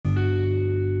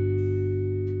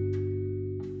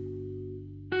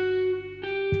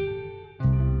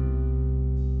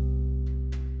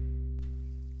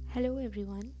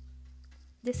everyone.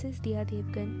 This is Dia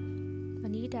Devgan, a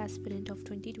NEET aspirant of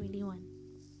 2021.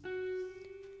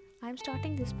 I am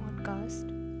starting this podcast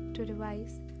to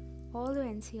revise all the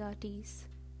NCERTs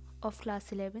of class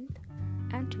 11th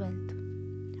and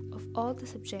 12th of all the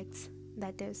subjects,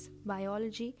 that is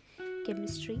biology,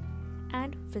 chemistry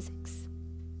and physics.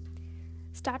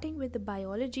 Starting with the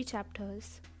biology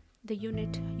chapters, the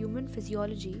unit Human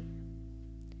Physiology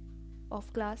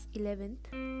of class 11th,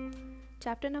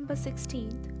 chapter number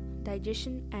 16th,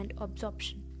 digestion and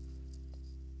absorption.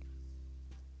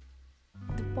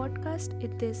 The podcast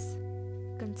in this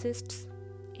consists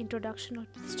introduction of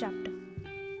this chapter.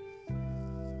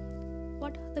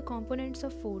 What are the components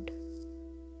of food?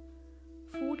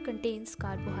 Food contains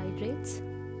carbohydrates,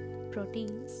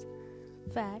 proteins,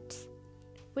 fats,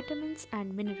 vitamins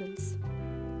and minerals.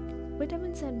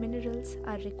 Vitamins and minerals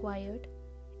are required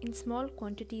in small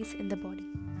quantities in the body.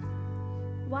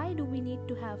 Why do we need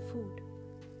to have food?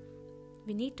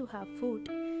 We need to have food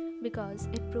because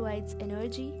it provides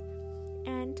energy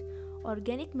and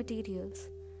organic materials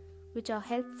which are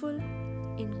helpful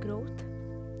in growth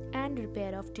and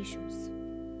repair of tissues.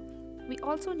 We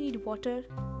also need water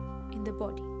in the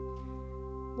body.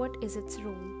 What is its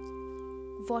role?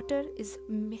 Water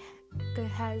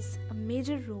has a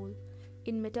major role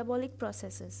in metabolic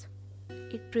processes.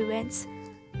 It prevents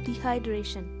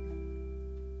dehydration.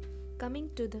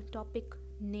 Coming to the topic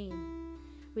name,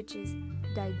 which is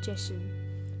digestion.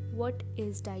 What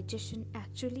is digestion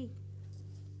actually?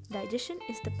 Digestion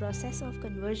is the process of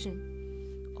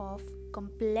conversion of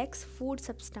complex food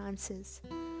substances,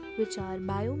 which are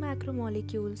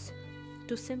biomacromolecules,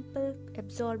 to simple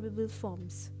absorbable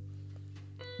forms.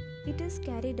 It is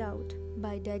carried out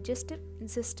by digestive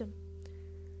system,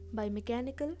 by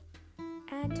mechanical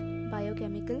and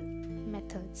biochemical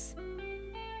methods.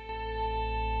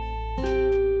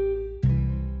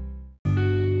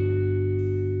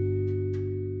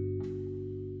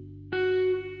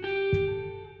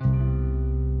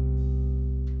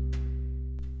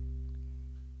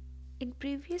 In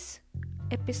previous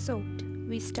episode,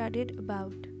 we studied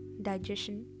about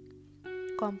digestion,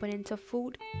 components of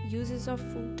food, uses of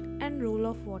food, and role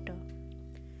of water.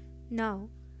 Now,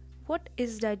 what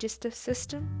is digestive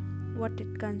system? What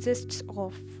it consists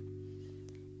of?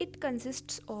 It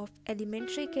consists of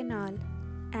alimentary canal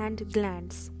and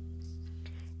glands.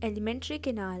 Alimentary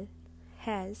canal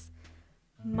has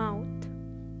mouth,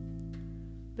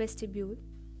 vestibule,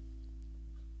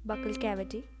 buccal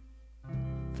cavity,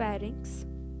 pharynx,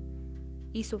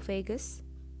 esophagus,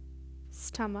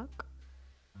 stomach,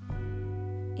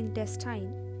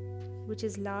 intestine, which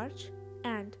is large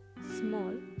and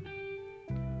small,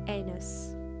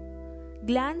 anus.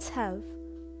 Glands have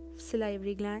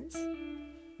salivary glands,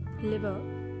 liver,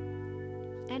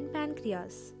 and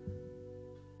pancreas.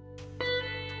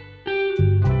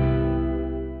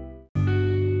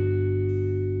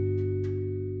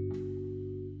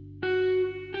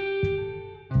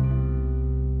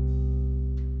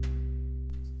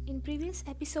 In previous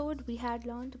episode, we had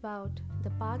learned about the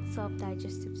parts of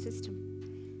digestive system,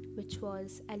 which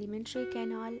was alimentary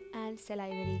canal and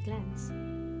salivary glands.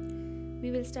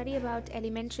 We will study about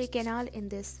alimentary canal in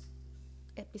this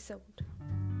episode.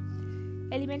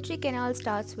 Alimentary canal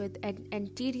starts with an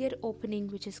anterior opening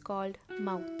which is called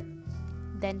mouth.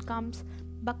 Then comes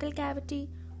buccal cavity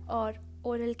or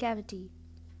oral cavity.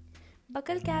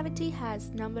 Buccal cavity has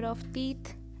number of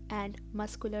teeth and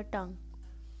muscular tongue.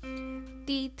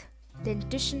 Teeth,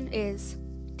 dentition is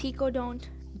thecodont,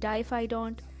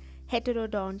 diphyodont,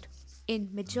 heterodont in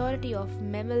majority of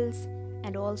mammals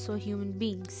and also human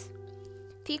beings.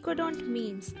 Thecodont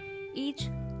means each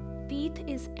teeth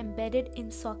is embedded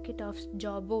in socket of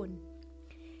jawbone.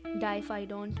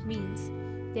 Diphyodont means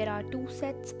there are two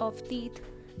sets of teeth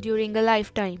during a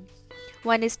lifetime.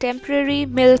 One is temporary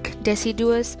milk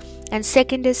deciduous and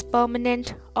second is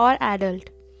permanent or adult.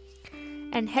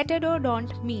 And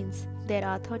heterodont means there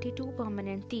are 32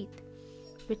 permanent teeth,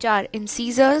 which are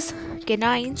incisors,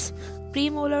 canines,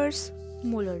 premolars,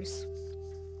 molars.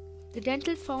 The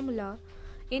dental formula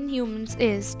in humans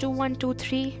is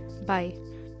 2123 by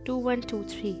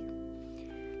 2123.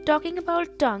 Talking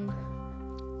about tongue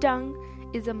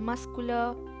is a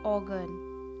muscular organ.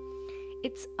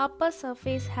 Its upper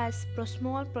surface has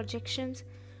small projections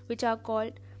which are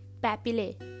called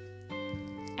papillae,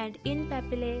 and in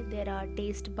papillae there are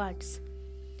taste buds.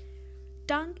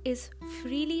 Tongue is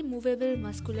freely movable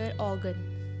muscular organ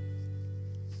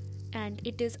and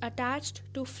it is attached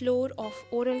to floor of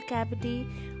oral cavity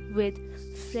with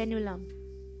frenulum.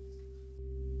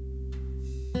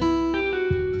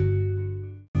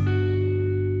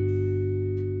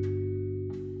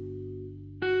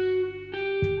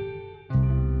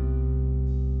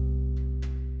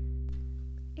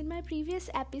 my previous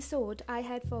episode, I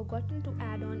had forgotten to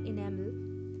add on enamel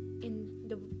in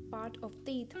the part of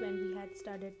teeth when we had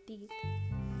studied teeth.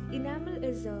 Enamel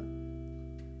is a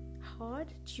hard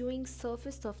chewing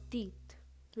surface of teeth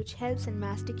which helps in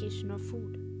mastication of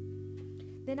food.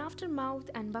 Then after mouth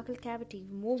and buccal cavity,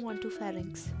 we move on to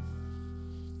pharynx.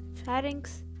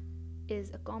 Pharynx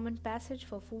is a common passage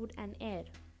for food and air.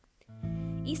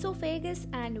 Esophagus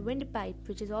and windpipe,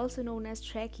 which is also known as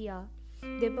trachea,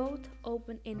 they both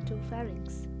open into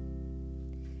pharynx.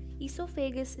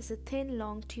 Esophagus is a thin,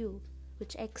 long tube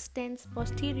which extends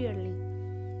posteriorly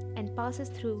and passes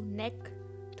through neck,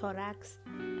 thorax,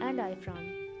 and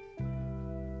diaphragm.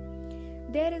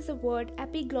 There is a word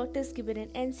epiglottis given in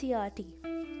Ncert.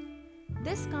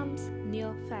 This comes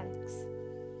near pharynx.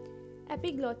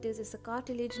 Epiglottis is a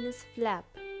cartilaginous flap.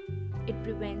 It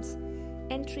prevents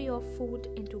entry of food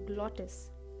into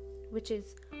glottis, which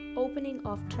is opening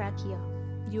of trachea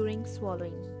during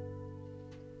swallowing.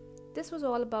 This was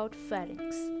all about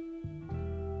pharynx.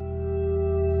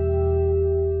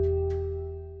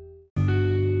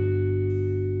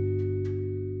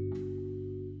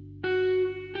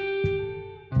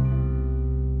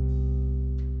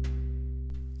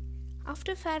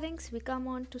 After pharynx, we come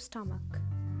on to stomach.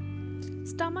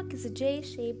 Stomach is a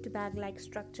J-shaped bag-like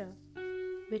structure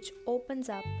which opens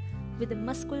up with a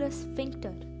muscular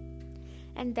sphincter,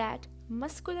 and that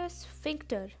muscular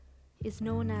sphincter is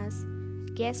known as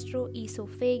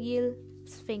gastroesophageal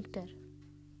sphincter.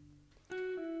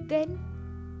 Then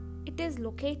it is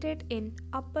located in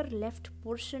upper left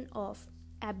portion of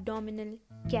abdominal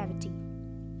cavity.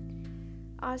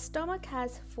 Our stomach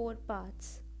has 4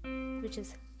 parts, which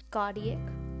is cardiac,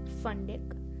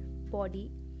 fundic, body,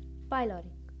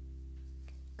 pyloric.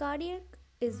 Cardiac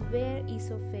is where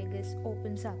esophagus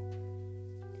opens up,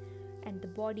 and the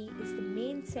body is the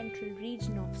main central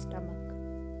region of stomach.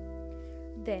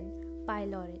 Then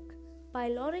pyloric.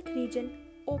 Pyloric region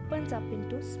opens up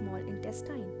into small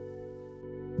intestine.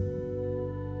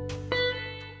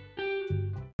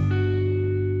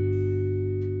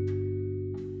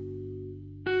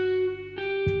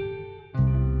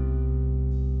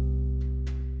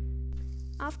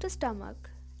 After stomach,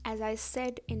 as I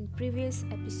said in previous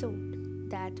episode,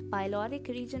 that pyloric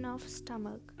region of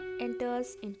stomach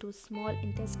enters into small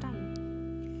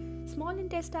intestine. Small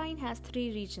intestine has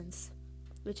 3 regions,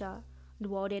 which are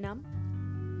duodenum,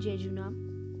 jejunum,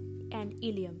 and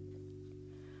ileum.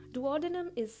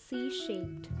 Duodenum is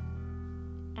C-shaped,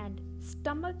 and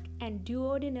stomach and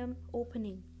duodenum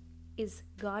opening is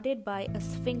guarded by a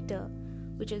sphincter,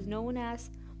 which is known as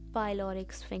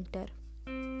pyloric sphincter.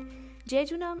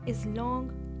 Jejunum is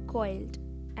long, coiled,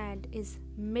 and is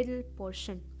middle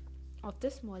portion of the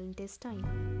small intestine.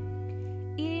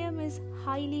 Ileum is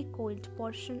highly coiled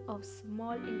portion of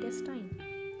small intestine.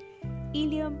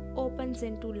 Ileum opens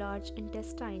into large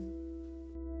intestine.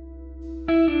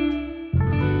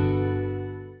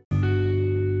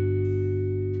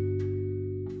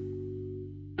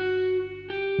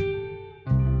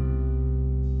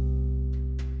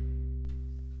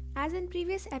 As in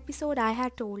previous episode, I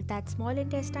had told that small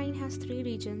intestine has 3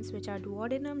 regions, which are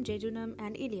duodenum, jejunum,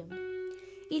 and ileum.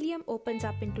 Ileum opens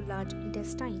up into large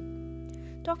intestine.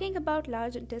 Talking about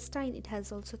large intestine, it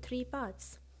has also 3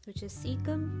 parts, which is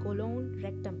cecum, colon,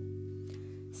 rectum.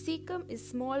 Cecum is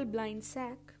small blind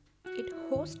sac. It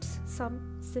hosts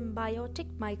some symbiotic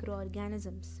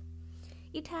microorganisms.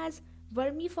 It has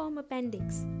vermiform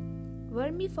appendix.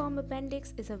 Vermiform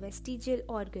appendix is a vestigial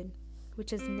organ,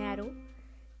 which is narrow,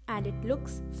 and it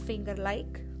looks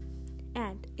finger-like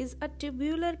and is a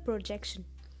tubular projection.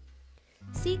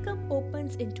 Cecum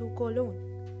opens into colon.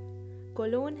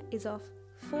 Colon is of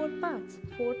 4 parts,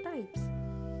 4 types: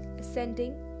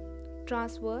 ascending,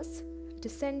 transverse,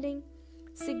 descending,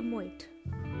 sigmoid.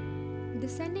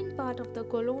 Descending part of the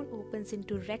colon opens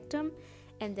into rectum,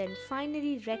 and then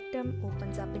finally rectum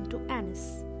opens up into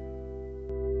anus.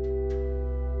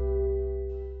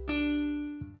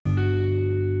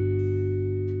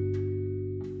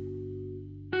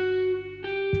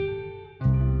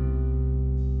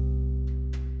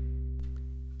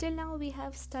 Till now we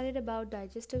have studied about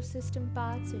digestive system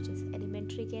parts, which is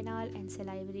alimentary canal and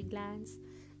salivary glands.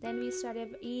 Then we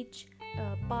studied each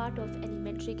part of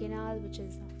alimentary canal, which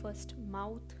is first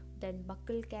mouth, then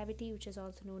buccal cavity, which is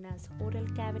also known as oral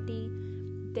cavity,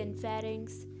 then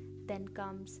pharynx, then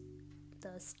comes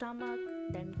the stomach,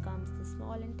 then comes the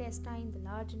small intestine, the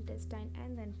large intestine,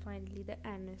 and then finally the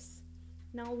anus.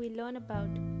 Now we learn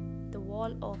about the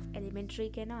wall of alimentary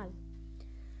canal.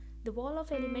 The wall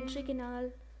of alimentary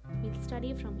canal we'll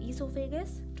study from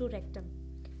esophagus to rectum.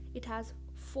 It has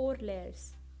 4 layers: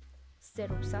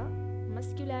 serosa,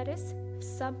 muscularis,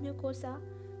 submucosa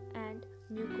and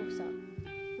mucosa.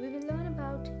 We will learn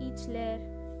about each layer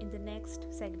in the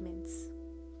next segments.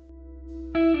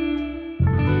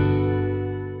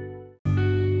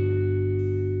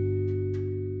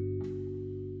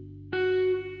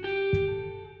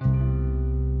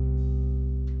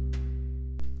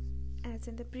 As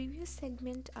in the previous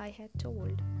segment, I had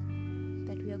told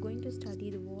that we are going to study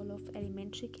the wall of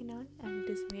alimentary canal, and it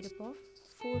is made up of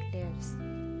 4 layers.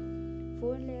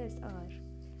 4 layers are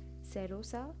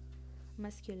serosa,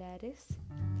 muscularis,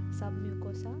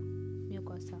 submucosa,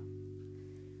 mucosa.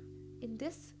 In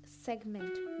this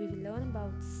segment, we will learn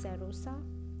about serosa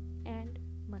and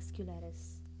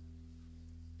muscularis.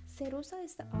 Serosa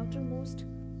is the outermost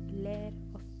layer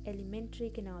of alimentary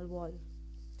canal wall.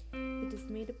 It is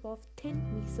made up of thin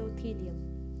mesothelium,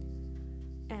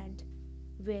 and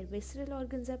where visceral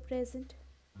organs are present,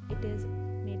 it is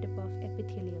made up of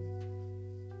epithelium.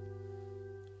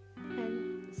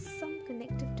 And some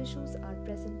connective tissues are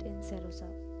present in serosa.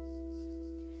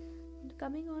 And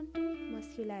coming on to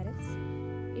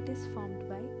muscularis, it is formed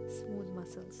by smooth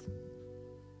muscles.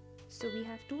 So we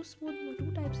have two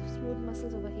types of smooth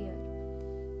muscles over here.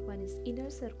 One is inner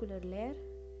circular layer,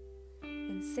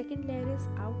 and second layer is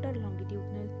outer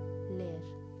longitudinal layer.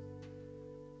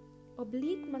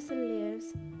 Oblique muscle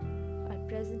layers are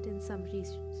present in some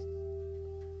regions.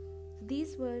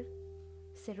 These were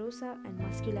serosa and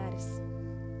muscularis.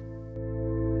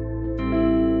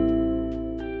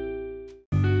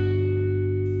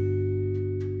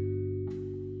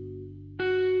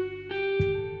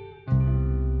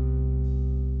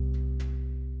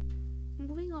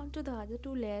 Moving on to the other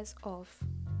 2 layers of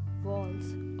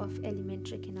walls of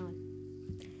alimentary canal.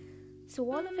 So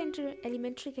wall of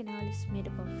alimentary canal is made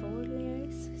up of 4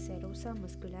 layers: serosa,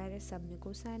 muscularis,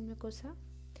 submucosa and mucosa.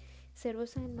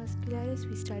 Serosa and muscularis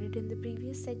we studied in the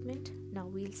previous segment. Now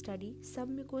we'll study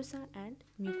submucosa and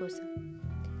mucosa.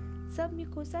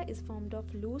 Submucosa is formed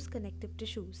of loose connective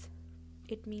tissues.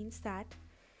 It means that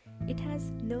it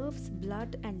has nerves,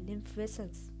 blood and lymph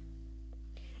vessels.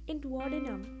 In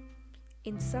duodenum,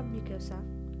 in submucosa,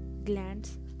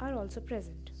 glands are also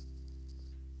present.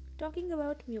 Talking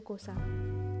about mucosa.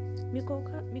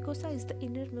 Mucosa is the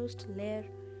innermost layer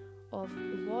of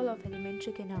the wall of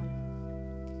alimentary canal.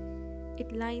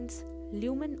 It lines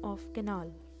lumen of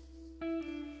canal.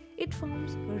 It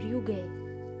forms rugae.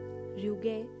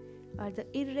 Rugae are the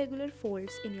irregular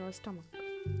folds in your stomach.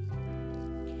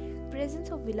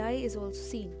 Presence of villi is also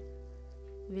seen.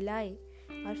 Villi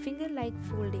are finger-like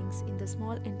foldings in the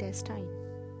small intestine.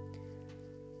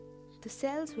 The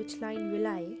cells which line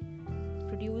villi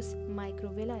produce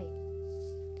microvilli.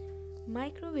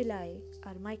 Microvilli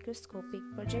are microscopic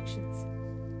projections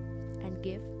and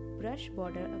give brush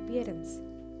border appearance.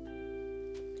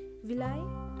 Villi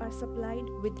are supplied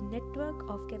with network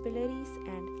of capillaries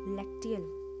and lacteal.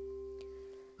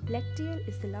 Lacteal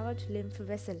is the large lymph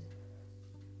vessel.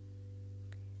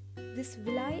 This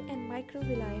villi and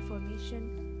microvilli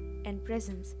formation and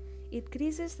presence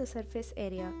increases the surface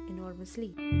area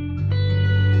enormously.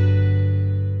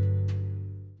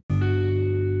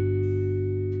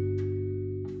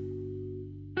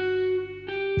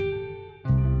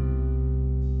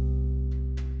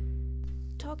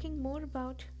 Talking more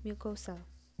about mucosa.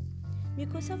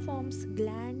 Mucosa forms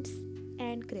glands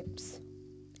and crypts.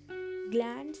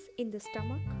 Glands in the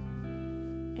stomach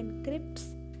and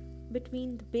crypts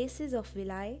between the bases of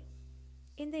villi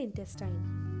in the intestine.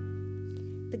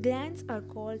 The glands are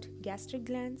called gastric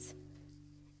glands,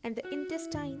 and the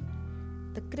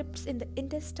crypts in the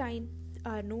intestine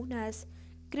are known as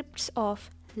crypts of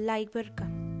Lieberka.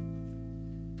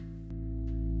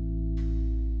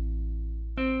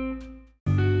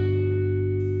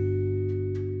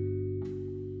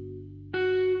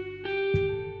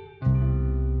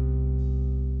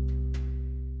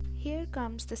 Here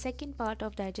comes the second part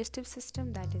of digestive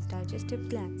system, that is digestive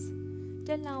glands.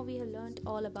 Till now we have learnt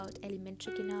all about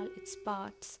alimentary canal, its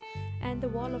parts and the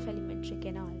wall of alimentary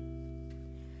canal.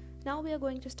 Now we are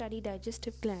going to study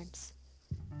digestive glands.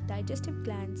 Digestive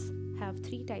glands have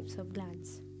 3 types of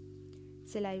glands: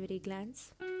 salivary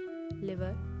glands,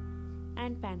 liver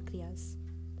and pancreas.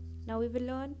 Now we will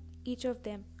learn each of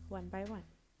them one by one.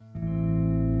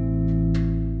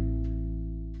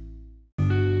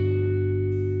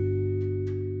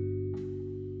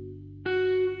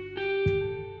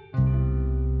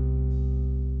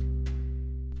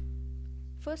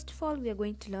 First of all, we are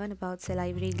going to learn about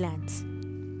salivary glands.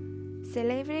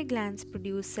 Salivary glands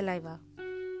produce saliva.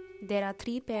 There are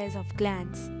 3 pairs of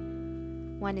glands.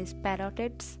 One is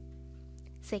parotids,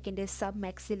 second is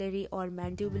submaxillary or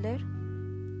mandibular,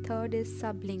 third is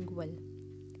sublingual.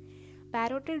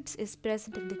 Parotids is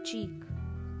present in the cheek,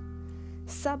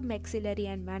 submaxillary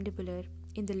and mandibular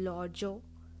in the lower jaw,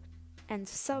 and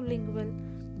sublingual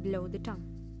below the tongue.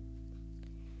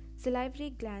 Salivary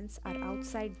glands are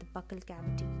outside the buccal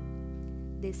cavity.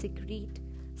 They secrete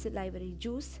salivary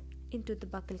juice into the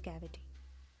buccal cavity.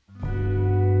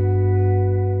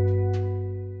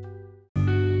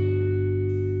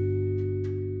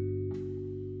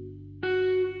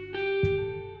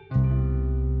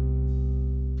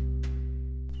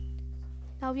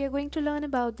 Now we are going to learn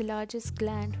about the largest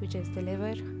gland, which is the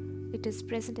liver. It is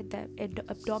present in the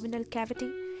abdominal cavity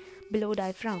below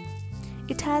diaphragm.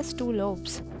 It has 2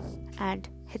 lobes and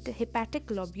hepatic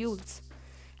lobules.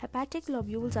 Hepatic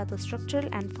lobules are the structural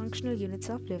and functional units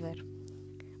of liver,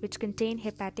 which contain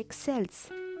hepatic cells.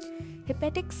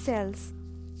 Hepatic cells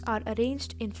are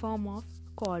arranged in form of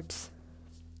cords.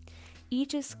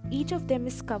 Each of them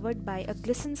is covered by a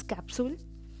Glisson's capsule,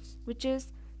 which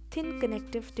is thin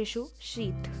connective tissue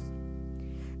sheath.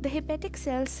 The hepatic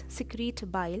cells secrete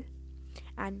bile,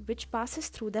 and which passes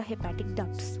through the hepatic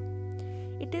ducts.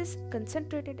 It is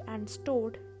concentrated and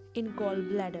stored in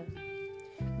gallbladder.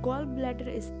 Gallbladder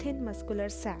is thin muscular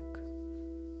sac.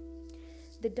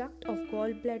 The duct of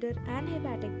gallbladder and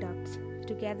hepatic ducts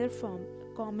together form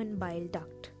a common bile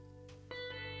duct.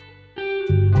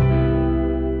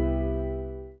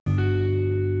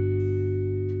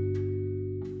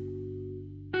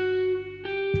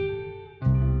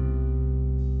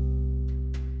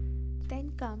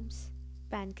 Then comes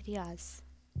pancreas.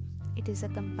 It is a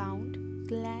compound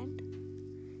gland.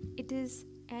 It is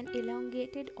an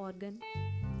elongated organ.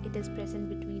 It is present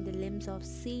between the limbs of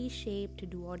C-shaped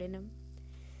duodenum.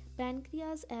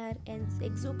 Pancreas are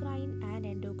exocrine and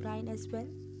endocrine as well.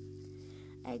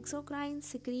 Exocrine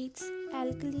secretes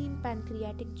alkaline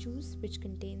pancreatic juice, which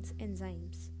contains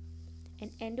enzymes.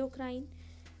 And endocrine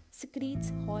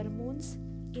secretes hormones,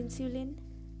 insulin,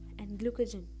 and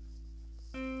glucagon.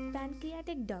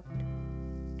 Pancreatic duct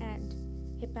and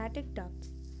hepatic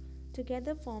ducts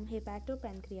together form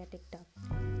hepatopancreatic duct,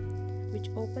 which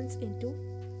opens into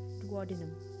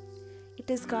duodenum. It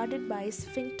is guarded by a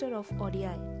sphincter of Oddi.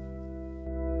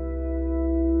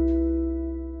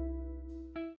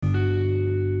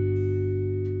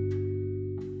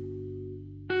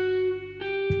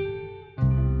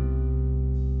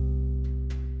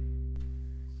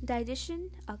 Digestion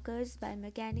occurs by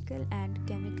mechanical and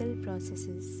chemical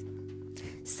processes.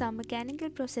 Some mechanical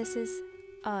processes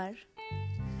are: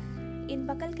 in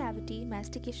buccal cavity,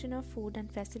 mastication of food and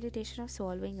facilitation of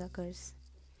swallowing occurs.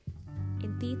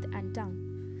 In teeth and tongue,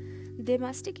 they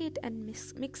masticate and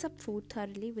mix up food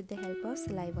thoroughly with the help of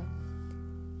saliva.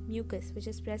 Mucus, which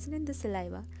is present in the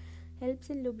saliva, helps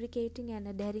in lubricating and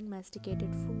adhering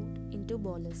masticated food into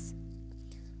bolus.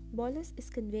 Bolus is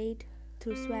conveyed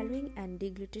through swallowing and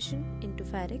deglutition into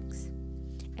pharynx,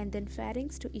 and then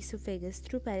pharynx to esophagus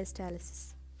through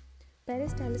peristalsis.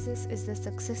 Peristalsis is the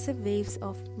successive waves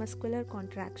of muscular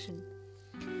contraction.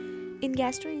 In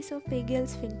gastroesophageal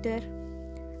sphincter,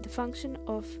 the function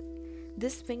of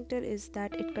this sphincter is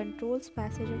that it controls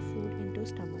passage of food into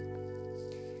stomach.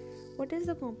 What is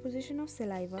the composition of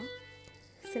saliva?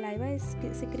 Saliva is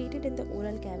secreted in the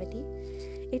oral cavity.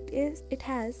 It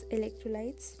has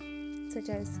electrolytes such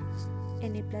as Na+,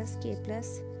 K+,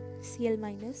 Cl-,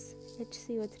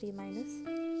 HCO3-,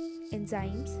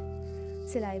 enzymes,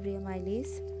 salivary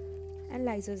amylase, and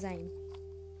lysozyme.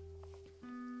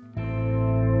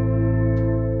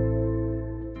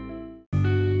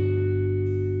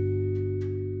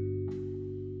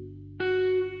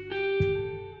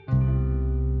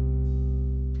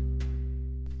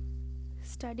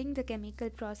 Studying the chemical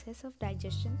process of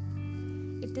digestion,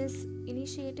 it is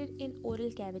initiated in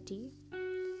oral cavity.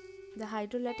 The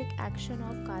hydrolytic action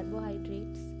of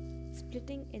carbohydrates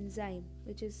splitting enzyme,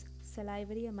 which is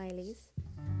salivary amylase,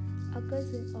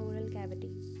 occurs in oral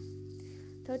cavity.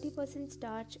 30%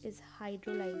 starch is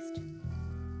hydrolyzed.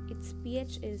 Its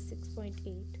pH is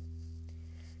 6.8.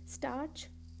 Starch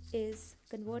is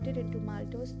converted into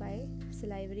maltose by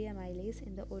salivary amylase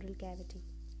in the oral cavity.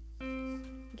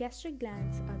 Gastric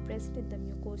glands are present in the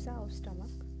mucosa of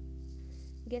stomach.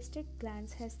 Gastric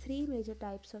glands has 3 major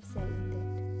types of cell in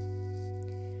that.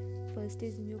 First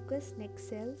is mucous neck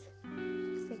cells,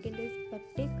 second is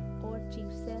peptic or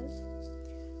chief cells,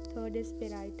 third is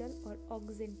parietal or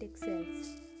oxyntic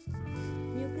cells.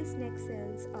 Mucous neck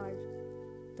cells are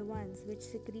the ones which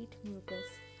secrete mucus.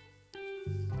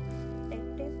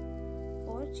 Peptic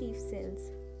or chief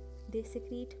cells, they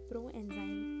secrete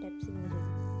proenzyme pepsinogen.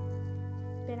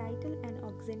 Parietal and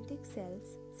oxyntic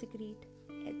cells secrete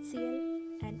HCl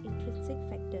and intrinsic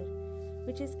factor,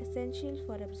 which is essential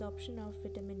for absorption of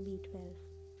vitamin B12.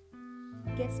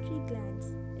 Gastric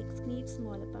glands excrete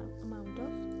small amount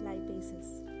of lipases.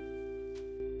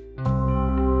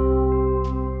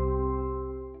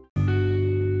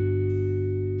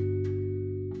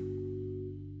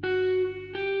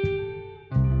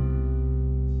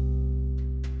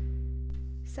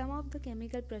 Some of the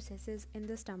chemical processes in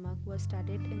the stomach were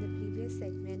studied in the previous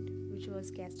segment, which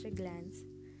was gastric glands,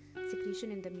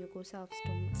 secretion in the mucosa of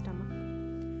stomach.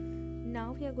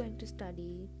 Now we are going to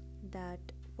study that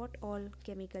what all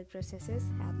chemical processes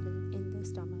happen in the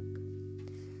stomach.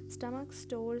 Stomach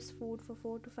stores food for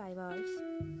 4 to 5 hours.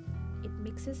 It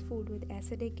mixes food with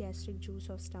acidic gastric juice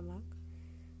of stomach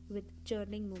with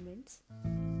churning movements,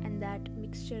 and that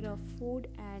mixture of food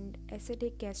and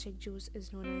acidic gastric juice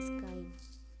is known as chyme.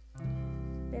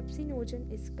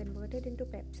 Pepsinogen is converted into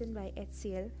pepsin by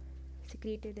HCl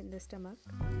secreted in the stomach.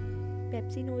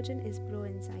 Pepsinogen is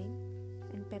proenzyme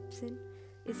and pepsin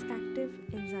is active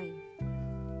enzyme.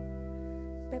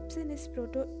 Pepsin is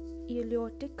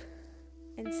proteolytic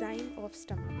enzyme of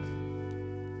stomach.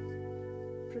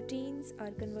 Proteins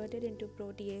are converted into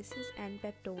proteases and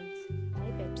peptones by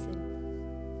pepsin.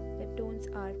 Peptones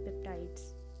are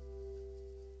peptides.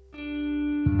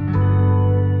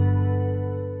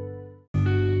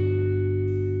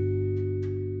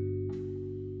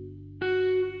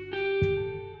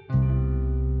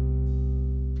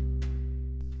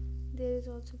 There is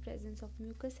also presence of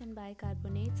mucus and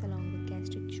bicarbonates along with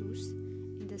gastric juice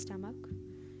in the stomach.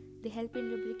 They help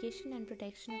in lubrication and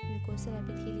protection of mucosal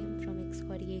epithelium from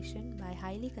excoriation by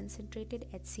highly concentrated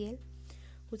HCl,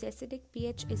 whose acidic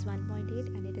pH is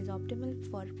 1.8 and it is optimal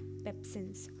for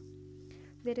pepsins.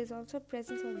 There is also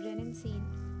presence of renensine.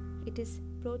 It is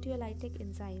proteolytic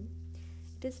enzyme.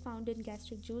 It is found in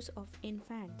gastric juice of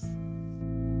infants.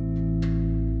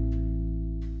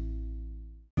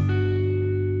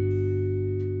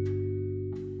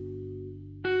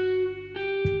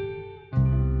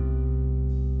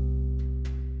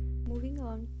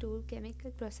 To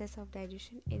chemical process of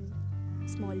digestion in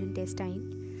small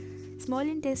intestine. Small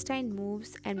intestine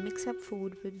moves and mix up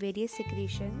food with various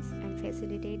secretions and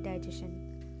facilitate digestion.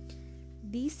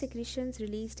 These secretions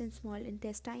released in small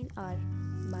intestine are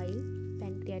bile,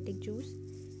 pancreatic juice,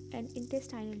 and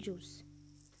intestinal juice.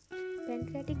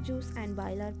 Pancreatic juice and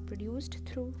bile are produced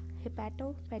through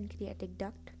hepatopancreatic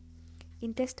duct.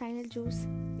 Intestinal juice,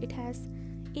 it has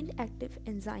inactive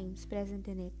enzymes present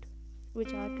in it,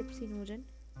 which are trypsinogen,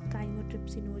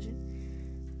 chymotrypsinogen,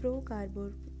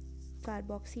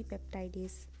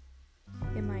 procarboxypeptidase,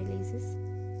 amylases,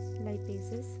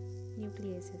 lipases,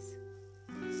 nucleases.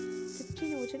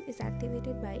 Trypsinogen is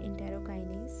activated by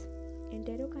enterokinase.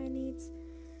 Enterokinase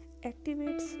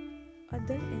activates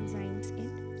other enzymes in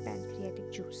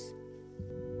pancreatic juice.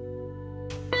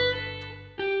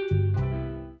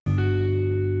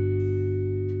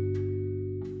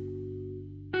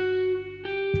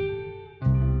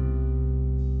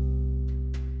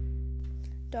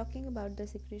 Talking about the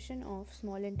secretion of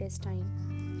small intestine,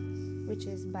 which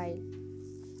is bile.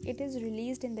 It is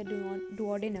released in the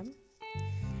duodenum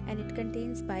and it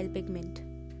contains bile pigment.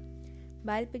 The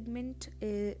bile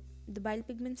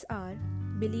pigments are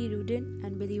bilirubin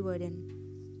and biliverdin.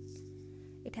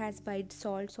 It has bile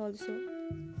salts also.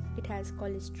 It has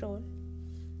cholesterol.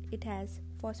 It has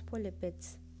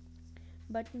phospholipids.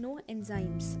 But no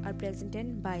enzymes are present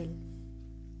in bile.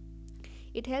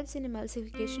 It helps in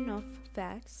emulsification of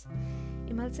fats.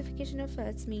 Emulsification of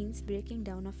fats means breaking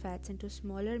down of fats into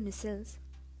smaller micelles.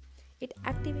 It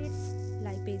activates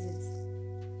lipases.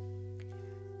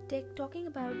 Talking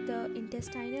about the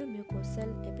intestinal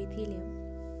mucosal epithelium,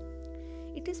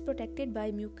 it is protected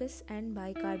by mucus and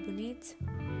bicarbonates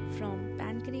from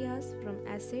pancreas from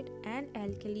acid and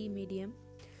alkali medium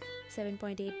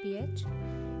 7.8 pH.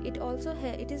 It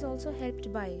is also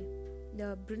helped by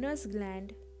the Brunner's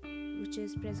gland, which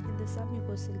is present in the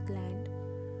submucosal gland.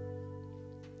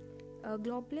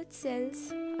 Globulate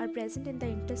cells are present in the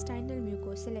intestinal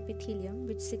mucosal epithelium,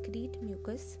 which secrete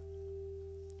mucus.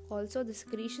 Also, the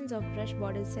secretions of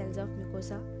brush-bordered cells of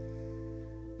mucosa.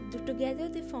 Together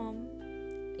they form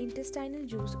intestinal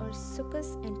juice or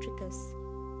succus entericus.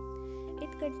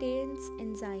 It contains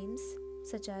enzymes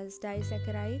such as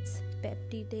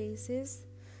dipeptidases,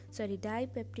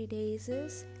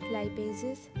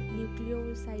 lipases,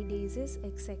 nucleosidases,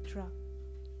 etc.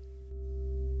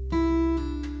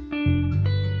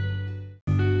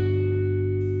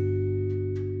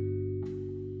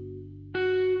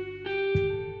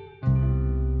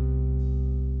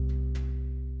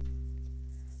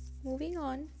 Moving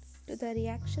on to the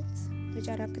reactions which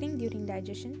are occurring during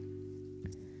digestion.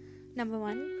 Number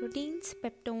 1, proteins,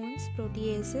 peptones,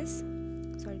 proteases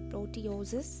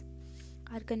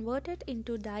are converted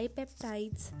into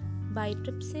dipeptides by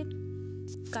trypsin,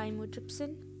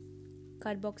 chymotrypsin,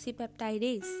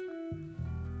 carboxypeptidase.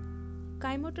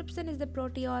 Chymotrypsin is the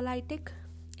proteolytic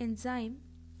enzyme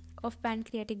of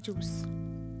pancreatic juice.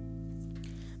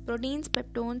 Proteins,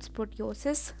 peptones,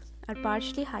 proteoses are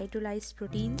partially hydrolyzed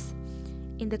proteins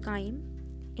in the chyme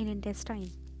in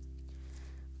intestine.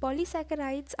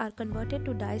 Polysaccharides are converted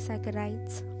to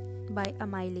disaccharides by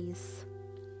amylase.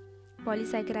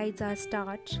 Polysaccharides are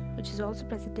starch, which is also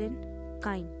present in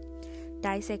chyme.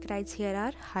 Disaccharides here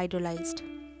are hydrolyzed.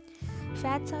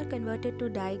 Fats are converted to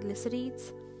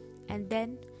diglycerides, and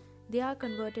then they are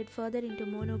converted further into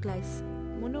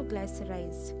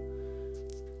monoglycerides.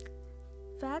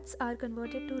 Fats are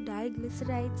converted to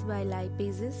diglycerides by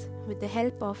lipases with the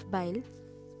help of bile.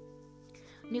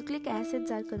 Nucleic acids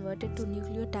are converted to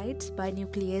nucleotides by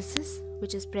nucleases,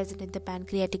 which is present in the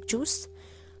pancreatic juice,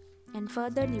 and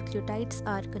further nucleotides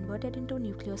are converted into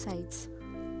nucleosides.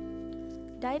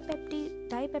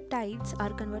 Dipeptides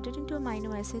are converted into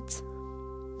amino acids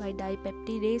by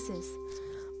dipeptidases.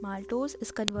 Maltose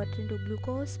is converted into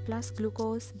glucose plus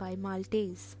glucose by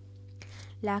maltase.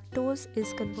 Lactose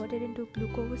is converted into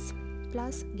glucose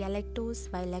plus galactose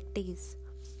by lactase.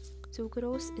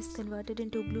 Sucrose is converted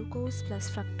into glucose plus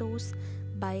fructose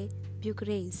by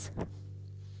bucrase.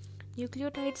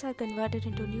 Nucleotides are converted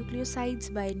into nucleosides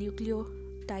by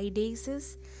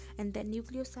nucleotidases, and then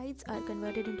nucleosides are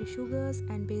converted into sugars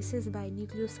and bases by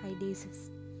nucleosidases.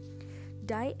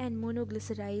 Di and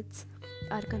monoglycerides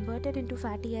are converted into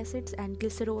fatty acids and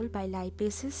glycerol by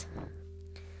lipases.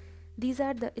 These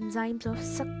are the enzymes of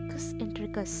succus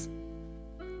intricus.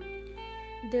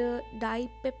 The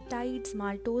dipeptides,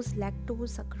 maltose,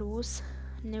 lactose, sucrose,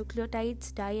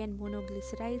 nucleotides, di and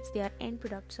monoglycerides, they are end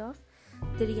products of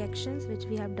the reactions which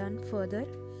we have done further.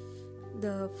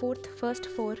 The first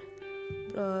four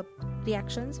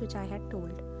reactions which I had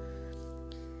told.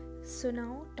 So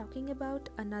now talking about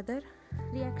another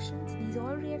reactions. These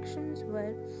all reactions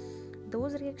were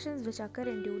those reactions which occur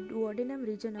in the duodenum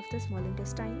region of the small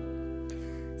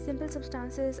intestine. Simple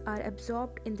substances are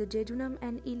absorbed in the jejunum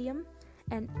and ileum,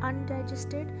 and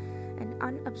undigested and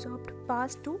unabsorbed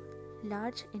pass to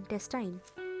large intestine.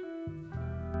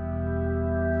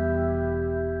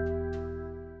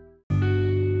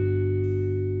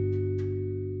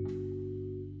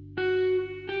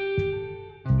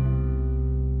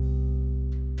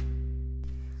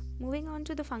 Moving on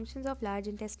to the functions of large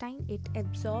intestine, it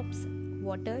absorbs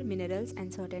water, minerals,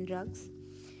 and certain drugs.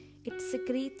 It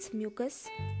secretes mucus.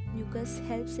 Mucus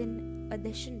helps in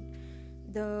adhesion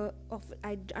of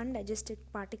undigested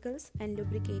particles and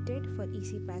lubricated for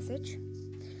easy passage.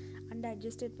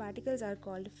 Undigested particles are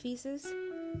called feces.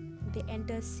 They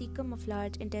enter cecum of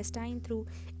large intestine through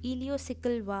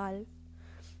ileocecal valve,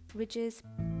 which is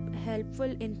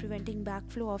helpful in preventing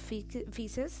backflow of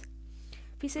feces.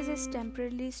 Feces is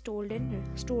temporarily stored in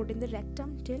the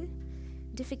rectum till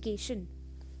defecation.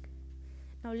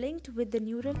 Now linked with the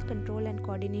neural control and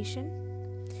coordination,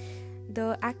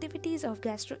 the activities of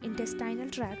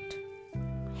gastrointestinal tract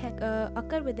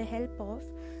occur with the help of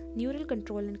neural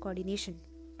control and coordination.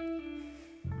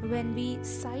 When we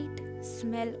sight,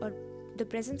 smell, or the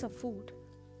presence of food,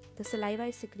 the saliva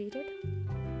is secreted.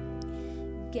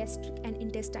 Gastric and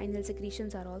intestinal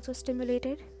secretions are also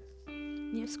stimulated.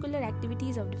 Muscular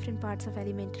activities of different parts of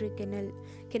alimentary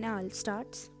canal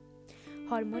starts.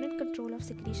 Hormonal control of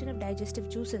secretion of digestive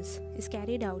juices is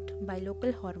carried out by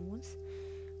local hormones,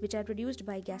 which are produced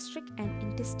by gastric and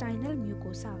intestinal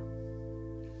mucosa.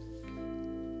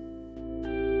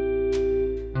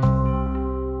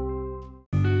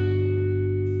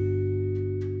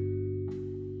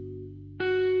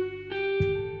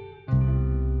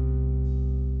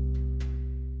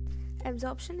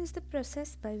 Absorption is the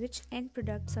process by which end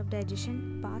products of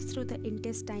digestion pass through the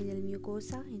intestinal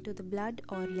mucosa into the blood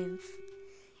or lymph.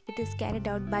 It is carried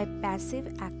out by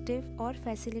passive, active, or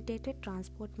facilitated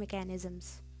transport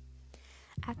mechanisms.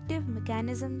 Active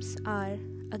mechanisms are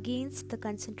against the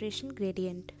concentration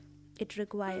gradient. It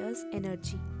requires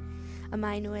energy.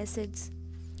 Amino acids,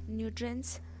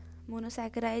 nutrients,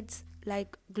 monosaccharides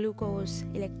like glucose,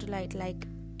 electrolyte like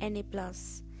Na+,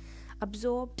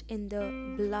 absorbed in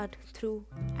the blood through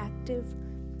active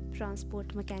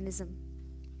transport mechanism.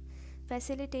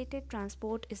 Facilitated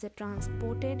transport is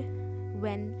transported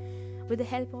when with the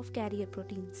help of carrier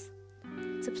proteins.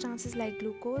 Substances like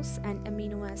glucose and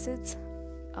amino acids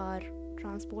are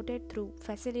transported through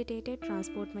facilitated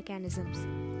transport mechanisms.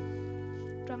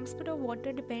 Transport of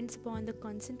water depends upon the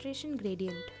concentration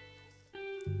gradient.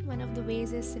 One of the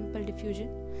ways is simple diffusion.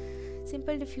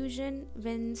 Simple diffusion,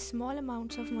 when small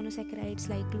amounts of monosaccharides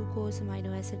like glucose,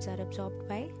 amino acids are absorbed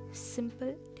by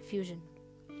simple diffusion.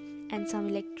 And some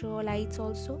electrolytes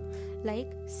also,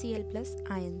 like Cl plus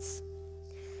ions.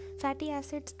 Fatty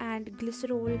acids and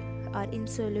glycerol are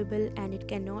insoluble and it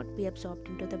cannot be absorbed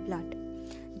into the blood.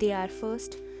 They are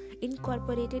first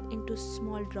incorporated into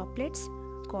small droplets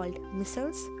called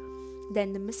micelles.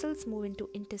 Then the micelles move into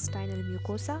intestinal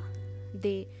mucosa.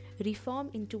 They reform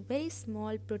into very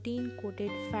small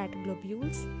protein-coated fat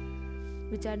globules,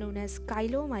 which are known as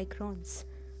chylomicrons.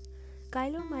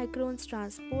 Chylomicrons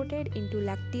transported into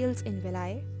lacteals in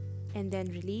villi and then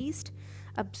released,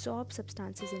 absorb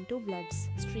substances into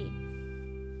bloodstream.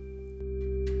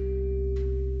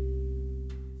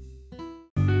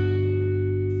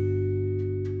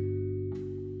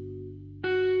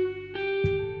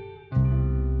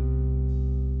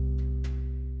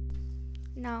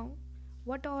 Now,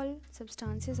 what all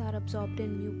substances are absorbed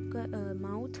in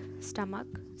mouth, stomach,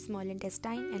 small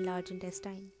intestine and large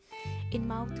intestine? In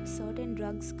mouth, certain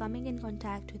drugs coming in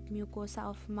contact with mucosa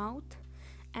of mouth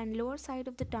and lower side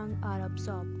of the tongue are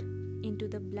absorbed into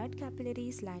the blood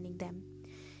capillaries lining them.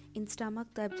 In stomach,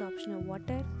 the absorption of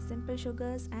water, simple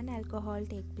sugars and alcohol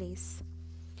take place.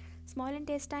 In small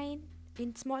intestine, it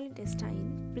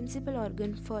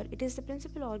is the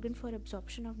principal organ for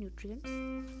absorption of nutrients.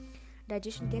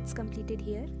 Digestion gets completed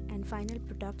here, and final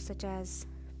products such as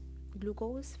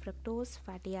glucose, fructose,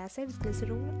 fatty acids,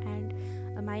 glycerol and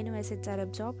amino acids are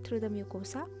absorbed through the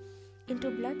mucosa into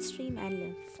bloodstream and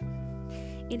lymph.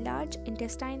 In large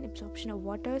intestine, absorption of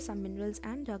water, some minerals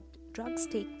and drugs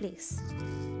take place.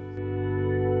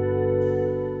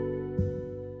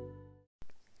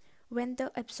 When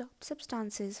the absorbed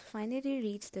substances finally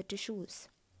reach the tissues,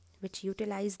 which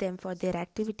utilize them for their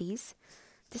activities,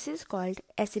 this is called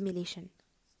assimilation.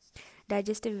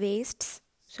 Digestive wastes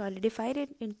solidified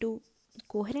into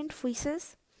coherent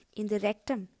feces in the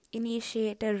rectum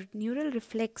initiate a neural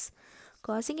reflex,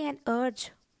 causing an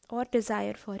urge or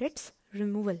desire for its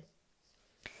removal.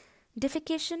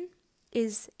 Defecation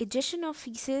is ejection of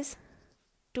feces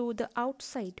to the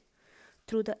outside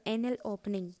through the anal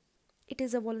opening. It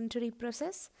is a voluntary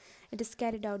process. It is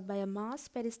carried out by a mass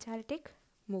peristaltic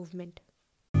movement.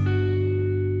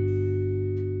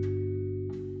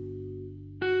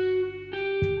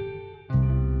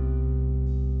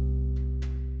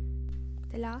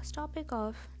 The last topic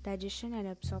of digestion and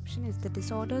absorption is the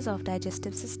disorders of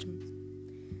digestive system.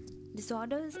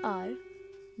 Disorders are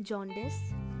jaundice,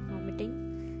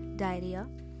 vomiting, diarrhea,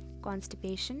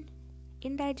 constipation,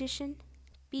 indigestion,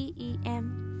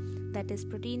 PEM, that is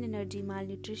protein energy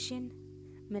malnutrition,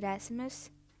 marasmus,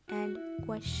 and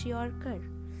kwashiorkor.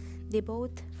 They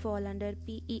both fall under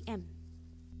PEM.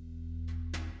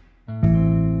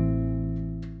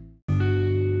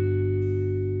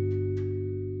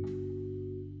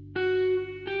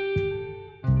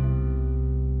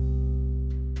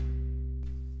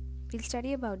 We'll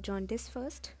study about jaundice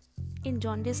first. In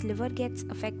jaundice, liver gets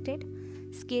affected,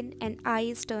 skin and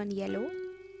eyes turn yellow,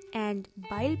 and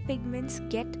bile pigments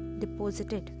get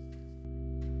deposited.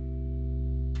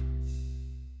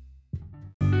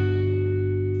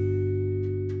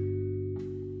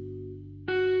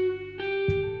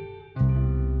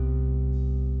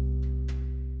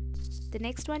 The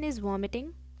next one is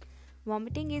vomiting.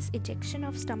 Vomiting is ejection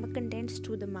of stomach contents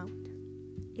to the mouth.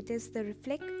 It is the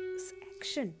reflex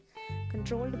action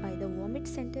controlled by the vomit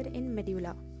center in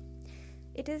medulla.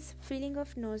 It is feeling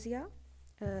of nausea.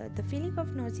 The feeling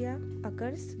of nausea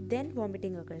occurs, then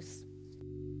vomiting occurs.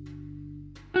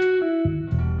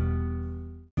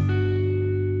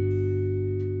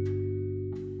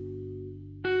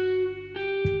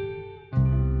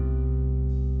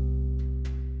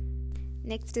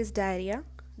 Next is diarrhea.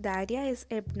 Diarrhea is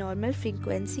abnormal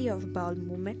frequency of bowel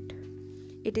movement.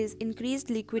 It is increased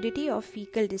liquidity of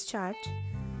fecal discharge.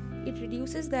 It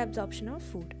reduces the absorption of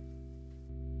food.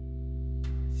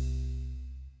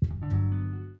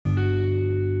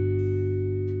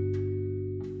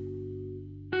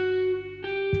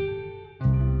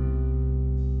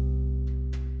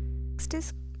 Next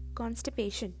is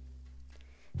constipation.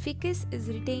 Feces is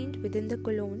retained within the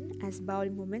colon as bowel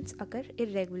movements occur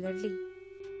irregularly.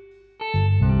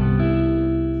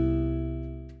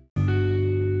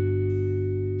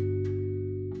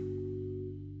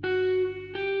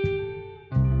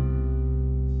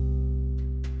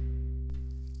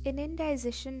 In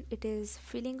indigestion, it is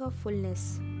feeling of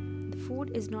fullness. The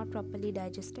food is not properly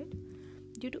digested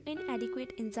due to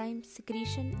inadequate enzyme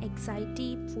secretion,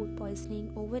 anxiety, food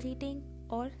poisoning, overeating,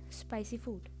 or spicy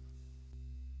food.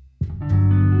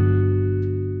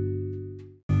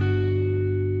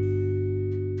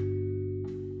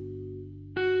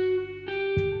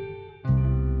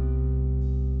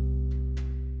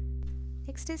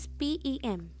 is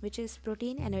PEM, which is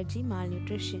protein energy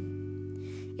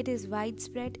malnutrition. It is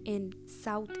widespread in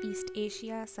Southeast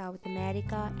Asia, South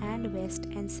America, and West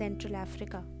and Central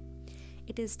Africa.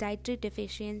 It is dietary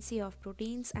deficiency of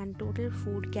proteins and total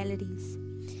food calories.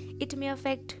 It may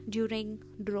affect during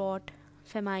drought,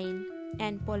 famine,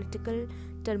 and political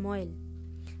turmoil.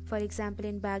 For example,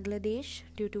 in Bangladesh,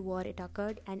 due to war it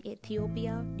occurred, and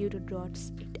Ethiopia, due to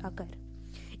droughts it occurred.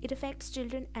 It affects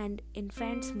children and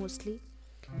infants mostly.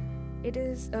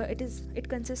 It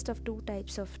consists of two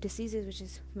types of diseases, which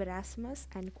is marasmus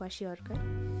and kwashiorkor.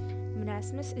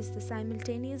 Marasmus is the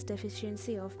simultaneous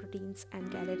deficiency of proteins and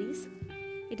calories.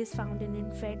 It is found in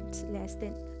infants less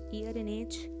than a year in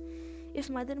age. If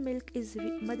mother's milk is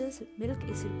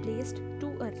replaced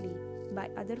too early by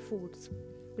other foods,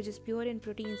 which is pure in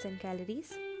proteins and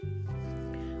calories,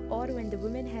 or when the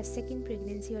woman has second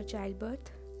pregnancy or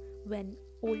childbirth, when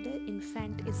older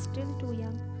infant is still too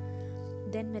young,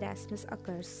 then marasmus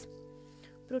occurs.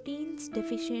 Proteins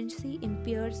deficiency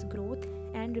impairs growth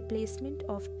and replacement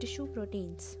of tissue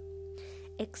proteins.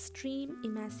 Extreme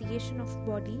emaciation of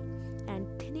body and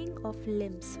thinning of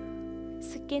limbs.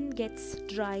 Skin gets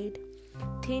dried,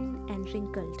 thin and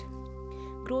wrinkled.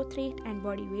 Growth rate and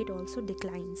body weight also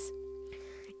declines.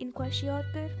 In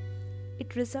kwashiorkor,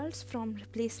 it results from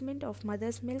replacement of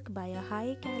mother's milk by a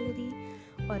high calorie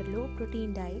or low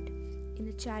protein diet in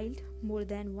a child more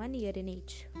than 1 year in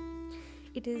age.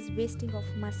 It is wasting of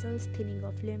muscles, thinning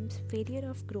of limbs, failure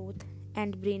of growth,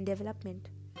 and brain development.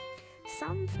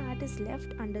 Some fat is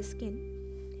left under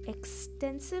skin.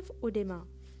 Extensive oedema.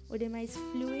 Oedema is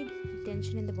fluid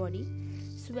retention in the body.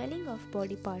 Swelling of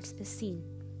body parts is seen.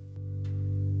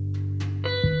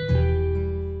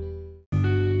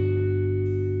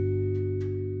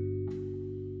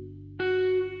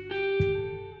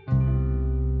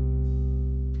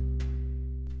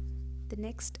 The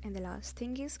next and the last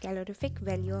thing is calorific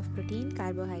value of protein,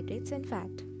 carbohydrates, and fat.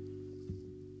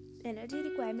 Energy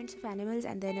requirements of animals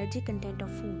and the energy content of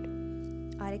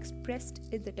food are expressed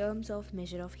in the terms of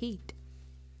measure of heat.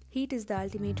 Heat is the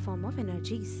ultimate form of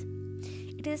energies.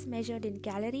 It is measured in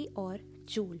calorie or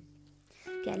joule.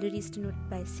 Calorie is denoted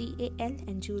by CAL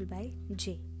and joule by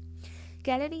J.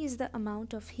 Calorie is the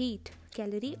amount of heat.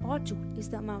 Calorie or joule is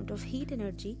the amount of heat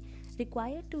energy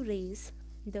required to raise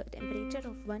the temperature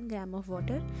of 1 gram of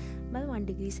water by 1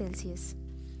 degree Celsius.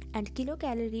 And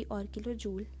kilocalorie or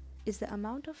kilojoule is the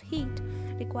amount of heat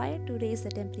required to raise the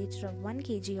temperature of 1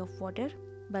 kg of water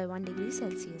by 1 degree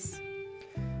Celsius.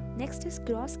 Next is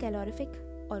gross calorific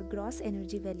or gross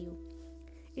energy value.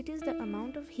 It is the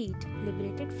amount of heat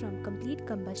liberated from complete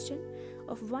combustion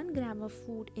of 1 gram of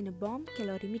food in a bomb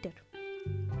calorimeter.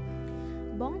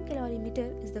 Bomb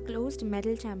calorimeter is the closed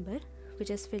metal chamber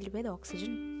which is filled with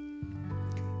oxygen.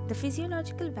 The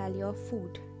physiological value of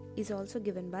food is also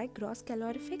given by gross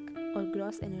calorific or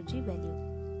gross energy value.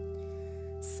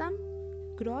 Some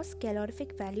gross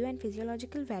calorific value and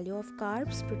physiological value of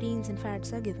carbs, proteins, and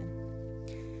fats are given.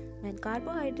 When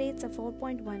carbohydrates are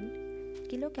 4.1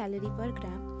 kilocalorie per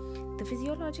gram, the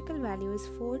physiological value is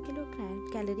 4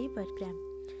 kilocalorie per gram.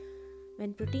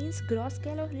 When proteins gross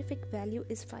calorific value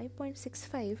is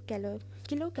 5.65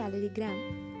 kilocalorie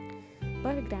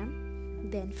per gram,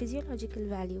 then physiological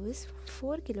value is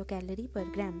 4 kilocalorie per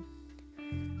gram.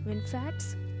 When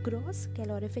fats gross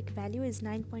calorific value is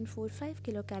 9.45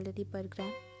 kilocalorie per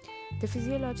gram, the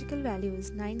physiological value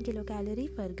is 9 kilocalorie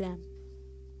per gram.